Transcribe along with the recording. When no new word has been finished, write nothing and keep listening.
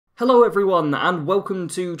Hello everyone, and welcome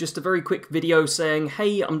to just a very quick video saying,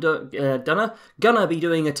 hey, I'm gonna be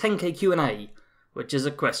doing a 10k Q&A, which is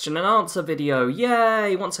a question and answer video.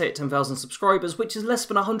 Yay! Once I hit 10,000 subscribers, which is less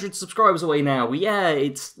than 100 subscribers away now. Yeah,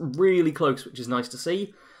 it's really close, which is nice to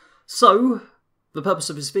see. So, the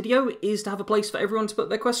purpose of this video is to have a place for everyone to put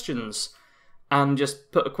their questions. And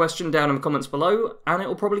just put a question down in the comments below, and it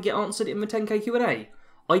will probably get answered in the 10k Q&A.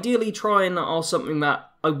 Ideally, try and ask something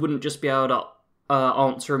that I wouldn't just be able to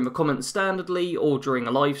answer in the comments standardly or during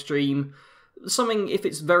a live stream. Something, if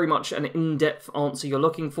it's very much an in-depth answer you're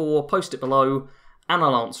looking for, post it below and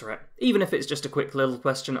I'll answer it. Even if it's just a quick little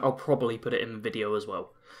question, I'll probably put it in the video as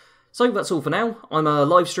well. So that's all for now. I'm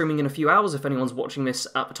live streaming in a few hours if anyone's watching this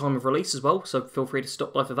at the time of release as well, so feel free to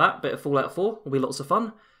stop by for that. Bit of Fallout 4 will be lots of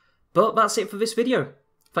fun. But that's it for this video.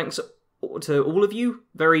 Thanks to all of you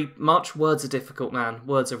very much. Words are difficult, man.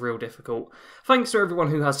 Words are real difficult. Thanks to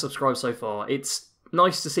everyone who has subscribed so far. It's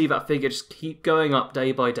nice to see that figure just keep going up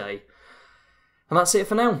day by day. And that's it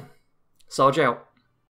for now. Sarge out.